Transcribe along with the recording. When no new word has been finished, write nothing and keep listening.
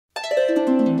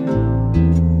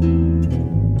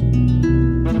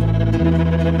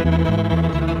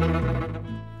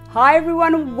Hi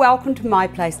everyone and welcome to my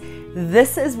place.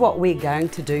 This is what we're going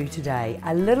to do today,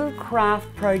 a little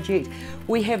craft project.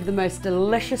 We have the most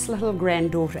delicious little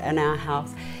granddaughter in our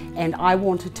house and I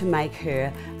wanted to make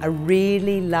her a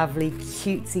really lovely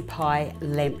cutesy pie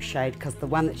lampshade because the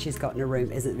one that she's got in her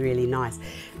room isn't really nice.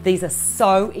 These are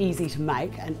so easy to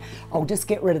make, and I'll just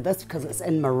get rid of this because it's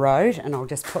in my road and I'll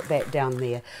just put that down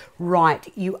there. Right,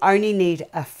 you only need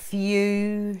a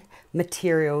few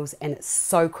materials and it's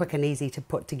so quick and easy to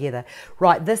put together.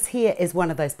 Right, this here is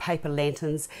one of those paper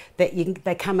lanterns that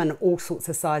they come in all sorts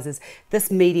of sizes.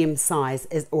 This medium size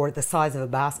is, or the size of a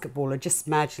basketball, or just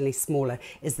marginally smaller,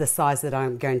 is the size that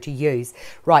I'm going to use.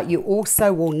 Right, you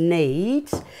also will need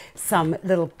some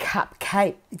little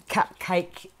cupcake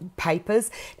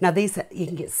papers. Now these you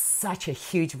can get such a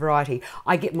huge variety.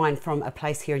 I get mine from a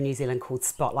place here in New Zealand called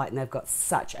Spotlight and they've got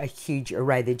such a huge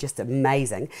array. They're just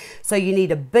amazing. So you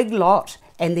need a big lot,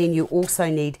 and then you also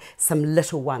need some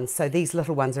little ones. So these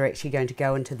little ones are actually going to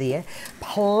go into there.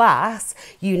 Plus,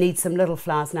 you need some little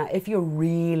flowers. Now, if you're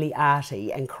really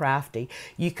arty and crafty,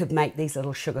 you could make these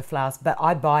little sugar flowers, but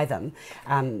I buy them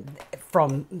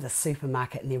from the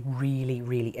supermarket and they're really,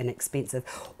 really inexpensive.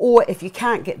 Or if you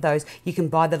can't get those, you can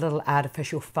buy the little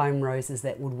artificial foam roses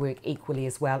that would work equally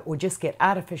as well, or just get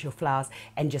artificial flowers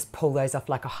and just pull those off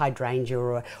like a hydrangea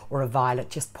or a violet,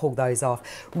 just pull those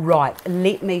off. Right,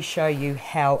 let me show you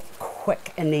how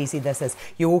quick and easy this is.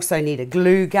 You also need a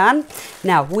glue gun.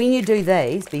 Now, when you do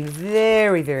these, be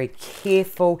very, very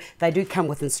careful. They do come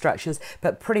with instructions,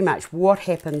 but pretty much what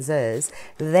happens is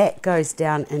that goes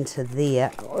down into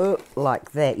there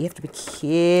like that. You have to be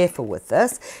careful with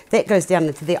this. That goes down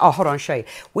into there. Oh, hold on, I'll show you.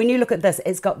 When you look at this,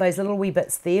 it's got those little wee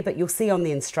bits there, but you'll see on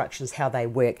the instructions how they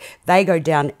work. They go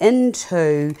down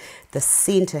into the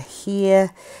center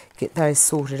here. Get those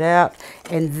sorted out,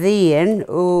 and then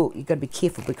oh, you've got to be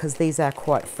careful because these are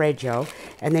quite fragile,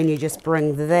 and then you just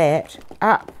bring that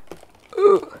up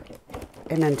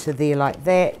and into there like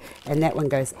that, and that one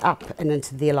goes up and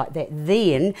into there like that.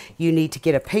 Then you need to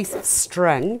get a piece of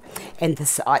string, and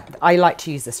this I like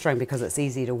to use the string because it's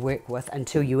easy to work with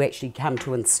until you actually come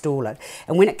to install it.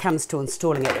 And when it comes to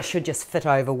installing it, it should just fit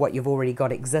over what you've already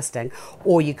got existing,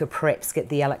 or you could perhaps get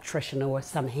the electrician or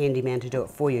some handyman to do it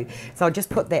for you. So I'll just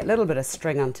put that little bit of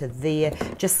string onto there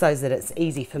just so that it's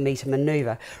easy for me to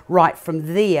maneuver. Right,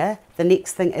 from there, the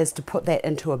next thing is to put that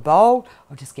into a bowl.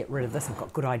 I'll just get rid of this. I've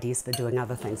got good ideas for doing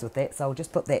other things with that, so I'll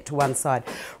just put that to one side.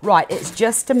 Right, it's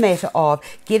just a matter of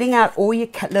getting out all your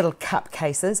little cup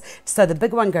cases. So the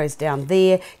big one goes down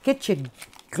there. Get your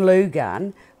glue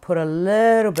gun, put a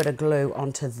little bit of glue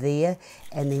onto there,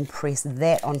 and then press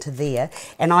that onto there.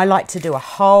 And I like to do a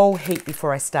whole heap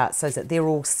before I start so that they're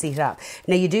all set up.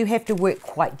 Now you do have to work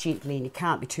quite gently and you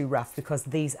can't be too rough because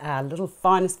these are little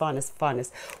finest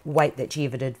weight that you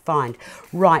ever did find.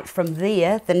 Right, from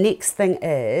there, the next thing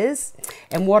is,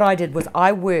 and what I did was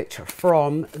I worked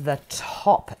from the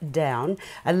top down,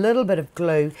 a little bit of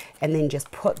glue, and then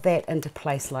just put that into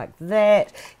place like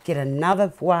that, get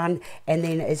another one, and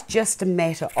then it's just a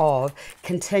matter of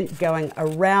continue going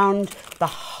around the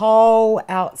whole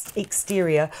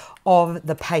exterior of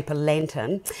the paper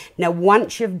lantern. Now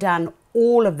once you've done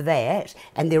all of that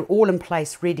and they're all in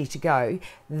place ready to go,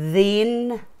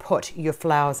 then put your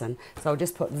flowers in. So I'll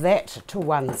just put that to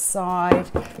one side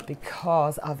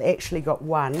because I've actually got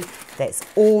one that's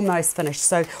almost finished.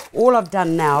 So all I've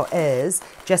done now is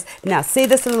just, now see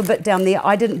this little bit down there,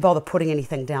 I didn't bother putting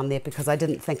anything down there because I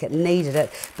didn't think it needed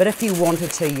it, but if you wanted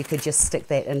to, you could just stick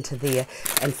that into there.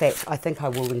 In fact, I think I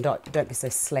will, and don't be so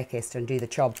slack, Astar, and do the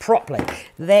job properly.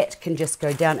 That can just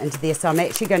go down into there. So I'm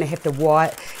actually going to have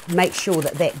to make sure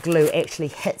that that glue actually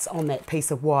hits on that piece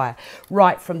of wire.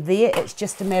 Right, from there, it's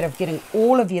just a matter of getting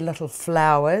all of your little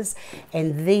flowers,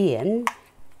 and then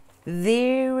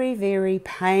very, very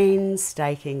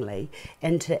painstakingly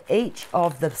into each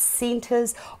of the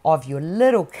centers of your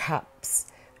little cups,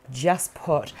 just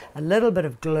put a little bit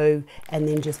of glue and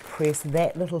then just press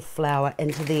that little flower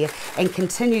into there and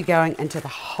continue going until the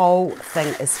whole thing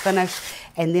is finished.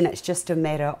 And then it's just a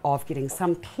matter of getting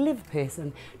some clever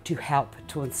person to help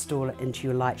to install it into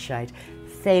your light shade.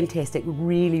 Fantastic,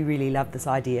 really, really love this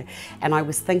idea. And I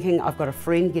was thinking, I've got a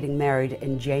friend getting married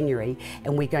in January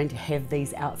and we're going to have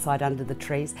these outside under the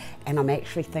trees, and I'm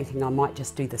actually thinking I might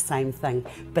just do the same thing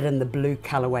but in the blue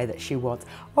colorway that she wants.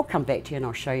 I'll come back to you and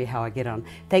I'll show you how I get on.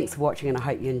 Thanks for watching and I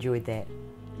hope you enjoyed that.